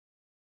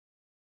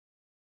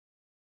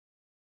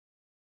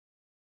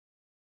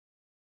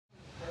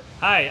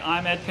Hi,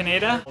 I'm Ed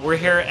Pineda. We're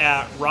here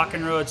at Rock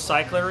N Road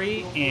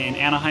Cyclery in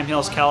Anaheim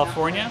Hills,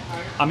 California.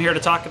 I'm here to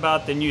talk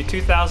about the new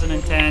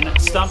 2010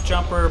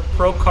 Stumpjumper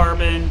Pro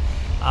Carbon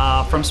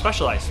from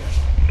Specialized.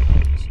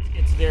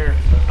 It's their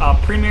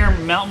premier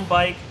mountain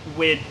bike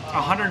with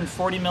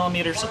 140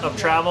 millimeters of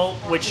travel,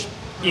 which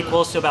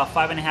equals to about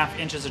 5.5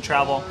 inches of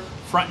travel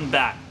front and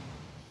back.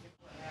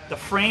 The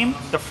frame,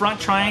 the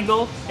front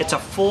triangle, it's a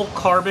full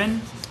carbon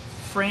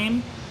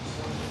frame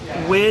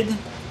with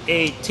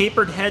a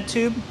tapered head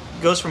tube.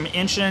 Goes from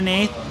 1.1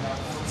 inch,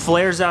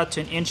 flares out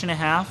to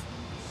 1.5 inch.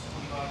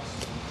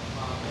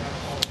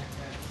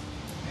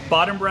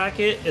 Bottom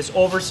bracket is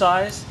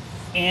oversized,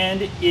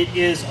 and it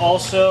is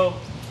also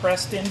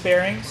pressed in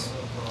bearings.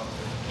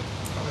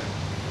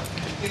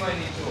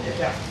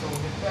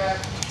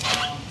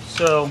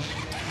 So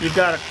you've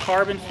got a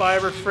carbon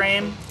fiber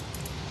frame.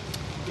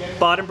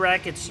 Bottom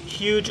bracket's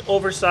huge,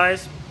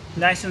 oversized,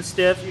 nice and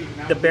stiff.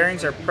 The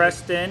bearings are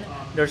pressed in.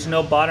 There's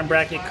no bottom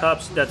bracket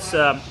cups that's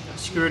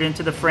screwed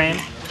into the frame.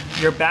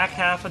 Your back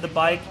half of the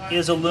bike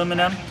is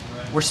aluminum.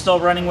 We're still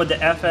running with the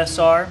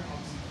FSR.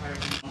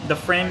 The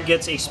frame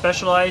gets a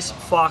Specialized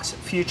Fox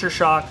Future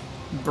Shock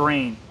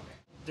brain.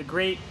 The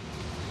great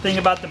thing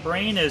about the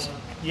brain is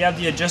you have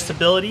the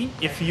adjustability.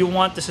 If you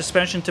want the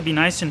suspension to be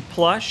nice and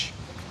plush,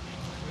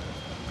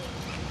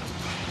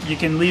 you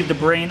can leave the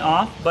brain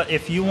off, but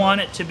if you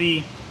want it to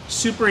be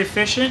super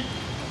efficient,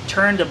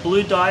 turn the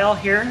blue dial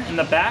here in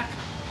the back,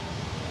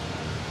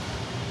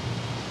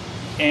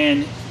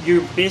 and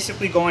you're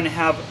basically going to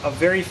have a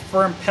very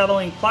firm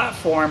pedaling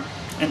platform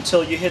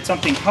until you hit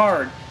something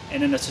hard,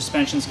 and then the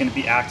suspension is going to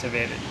be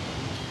activated.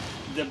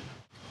 The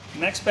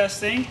next best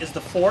thing is the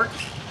fork.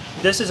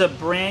 This is a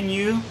brand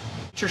new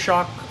Future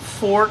Shock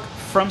fork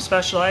from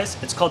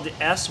Specialized. It's called the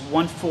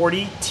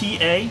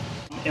S140TA,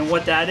 and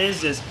what that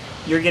is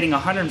you're getting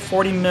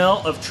 140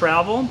 mil of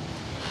travel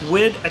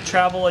with a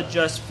travel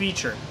adjust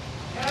feature.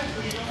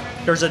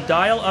 There's a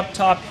dial up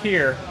top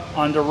here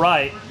on the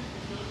right.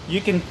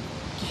 You can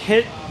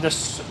hit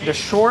the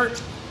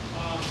short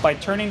by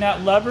turning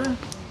that lever,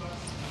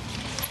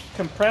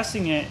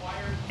 compressing it,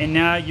 and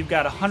now you've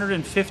got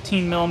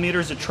 115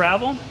 millimeters of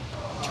travel.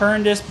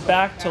 Turn this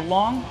back to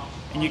long,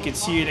 and you can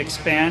see it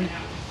expand,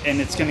 and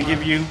it's going to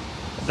give you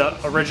the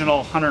original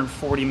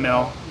 140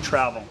 mil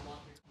travel.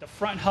 The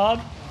front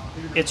hub,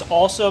 it's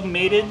also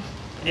mated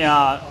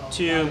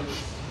to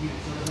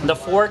the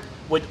fork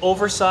with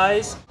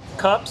oversized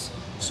cups.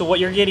 So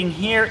what you're getting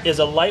here is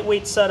a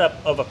lightweight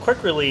setup of a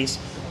quick release,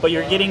 but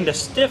you're getting the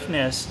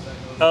stiffness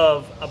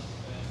of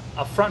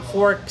a front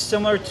fork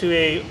similar to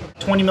a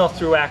 20 mil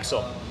through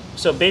axle.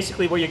 So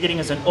basically what you're getting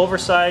is an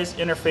oversized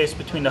interface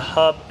between the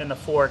hub and the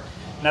fork,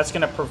 and that's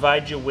going to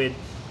provide you with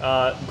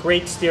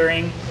great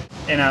steering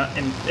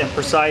and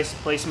precise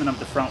placement of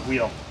the front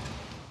wheel.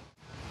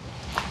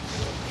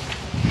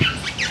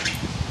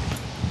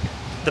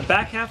 The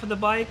back half of the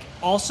bike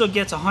also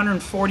gets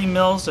 140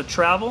 mils of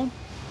travel.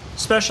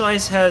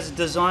 Specialized has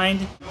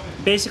designed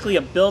basically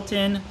a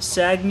built-in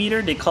sag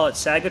meter. They call it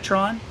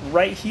Sagatron.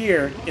 Right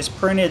here is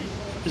printed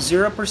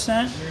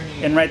 0%,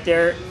 and right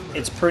there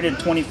it's printed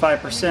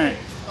 25%.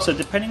 So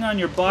depending on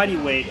your body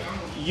weight,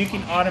 you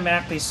can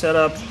automatically set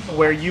up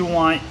where you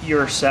want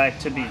your sag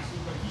to be.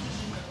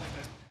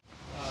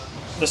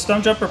 The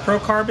Stumpjumper Pro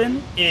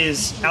Carbon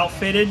is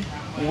outfitted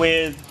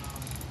with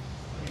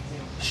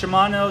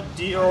Shimano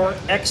Dior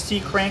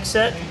XT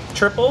crankset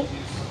triple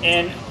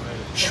and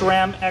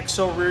SRAM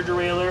XO rear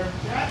derailleur,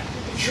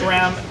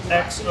 SRAM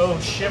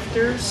XO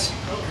shifters,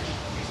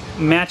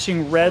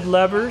 matching red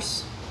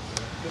levers,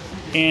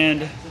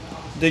 and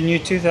the new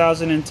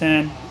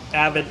 2010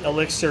 Avid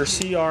Elixir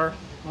CR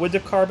with the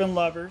carbon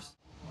levers.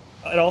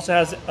 It also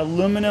has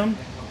aluminum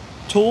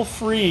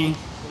tool-free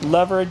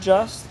lever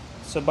adjust,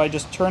 so by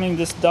just turning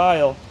this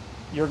dial,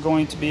 you're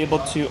going to be able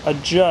to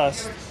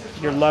adjust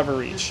your lever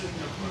reach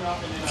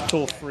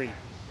tool-free.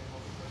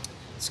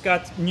 It's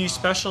got new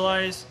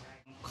Specialized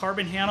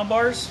carbon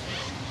handlebars,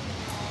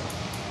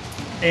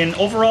 and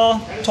overall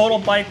total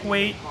bike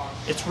weight,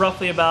 it's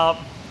roughly about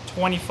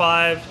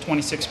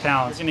 26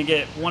 pounds. You're going to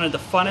get one of the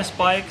funnest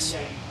bikes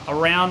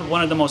around,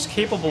 one of the most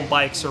capable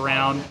bikes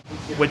around,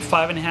 with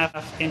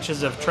 5.5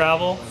 inches of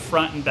travel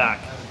front and back.